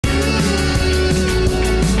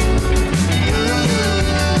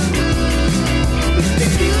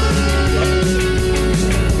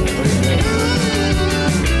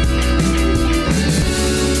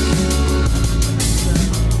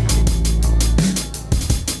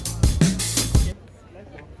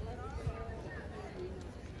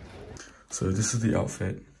So this is the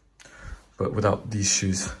outfit, but without these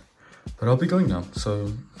shoes. But I'll be going now, so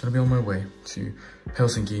I'm gonna be on my way to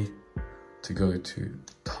Helsinki to go to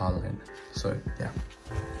Tallinn. So yeah.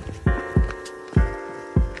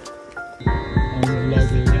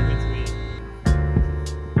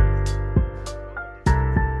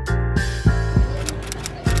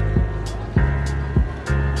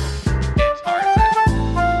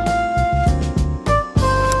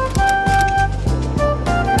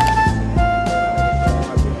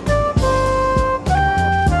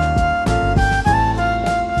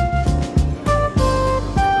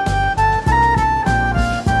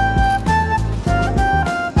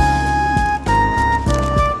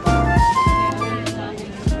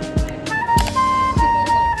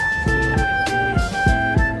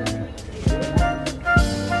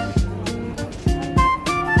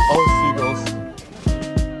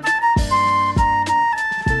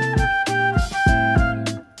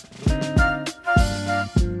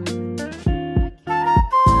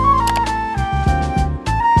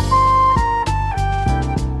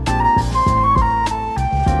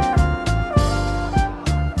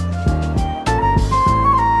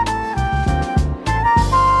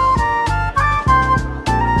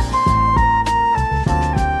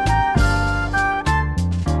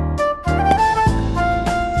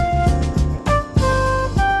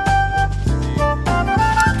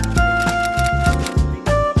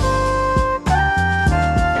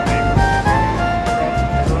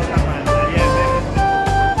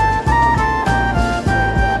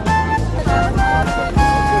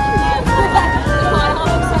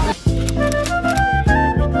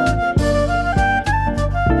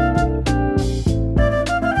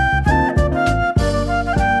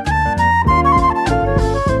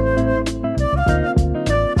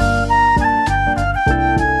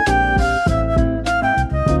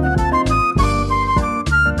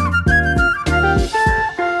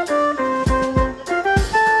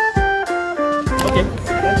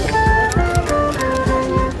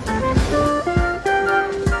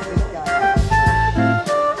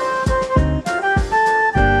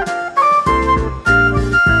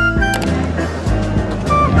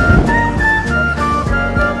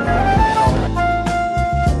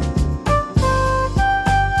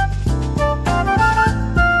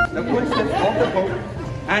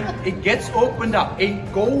 And it gets opened up. A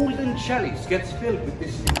golden chalice gets filled with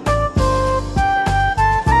this.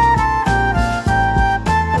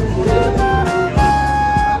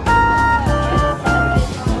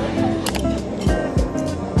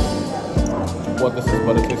 What this is,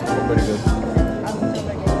 but it tastes pretty good.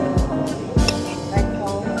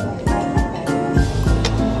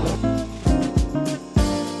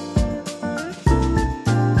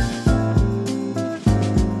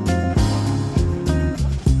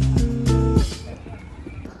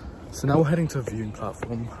 So now we're heading to a viewing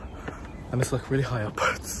platform, and it's like really high up.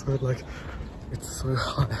 It's so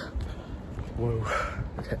high. Whoa.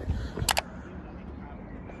 Okay.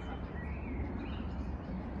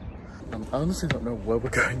 I honestly don't know where we're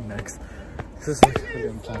going next. This is like really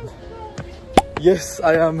unplanned. Yes,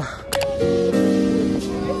 I am.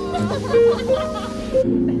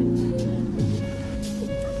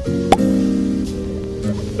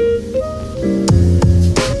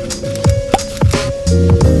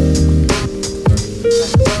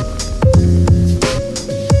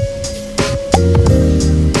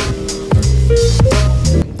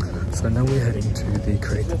 So now we're heading to the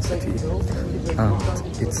creative city, and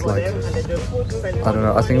it's like, I don't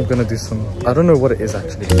know, I think I'm gonna do some, I don't know what it is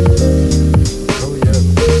actually. Oh yeah.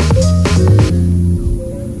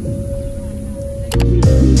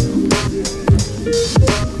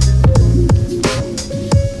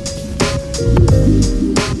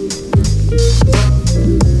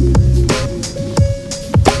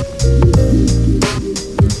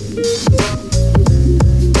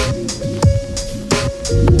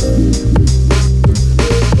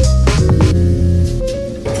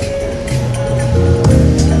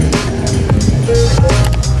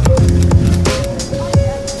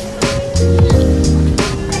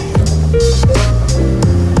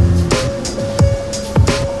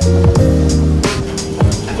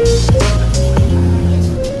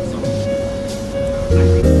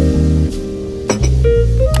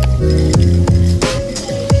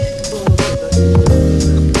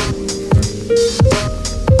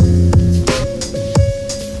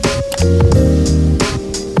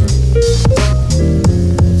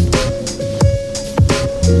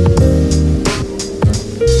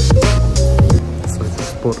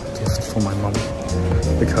 Bought a gift for my mum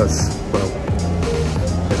because, well,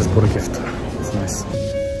 I just bought a gift. It's nice.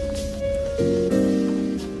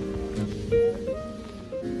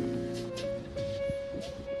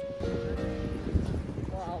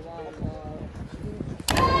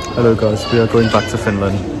 Hello guys, we are going back to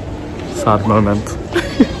Finland. Sad moment.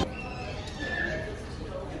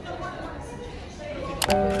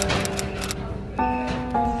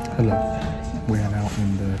 Hello, we are now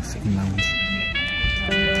in the sitting lounge.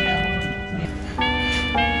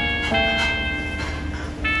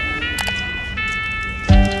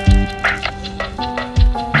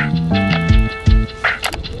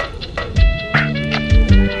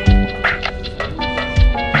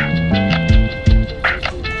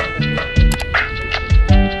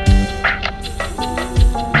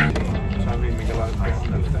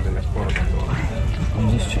 I'm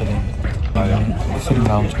just chilling. Sitting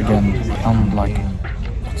lounge again. I'm like,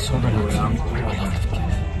 it's so relaxing. I love this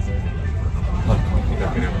place. Like,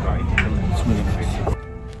 it's really nice.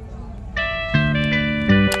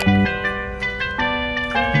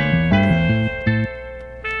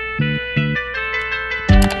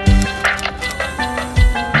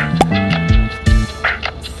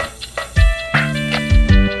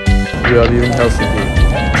 We are leaving Helsinki,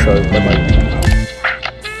 so bye-bye.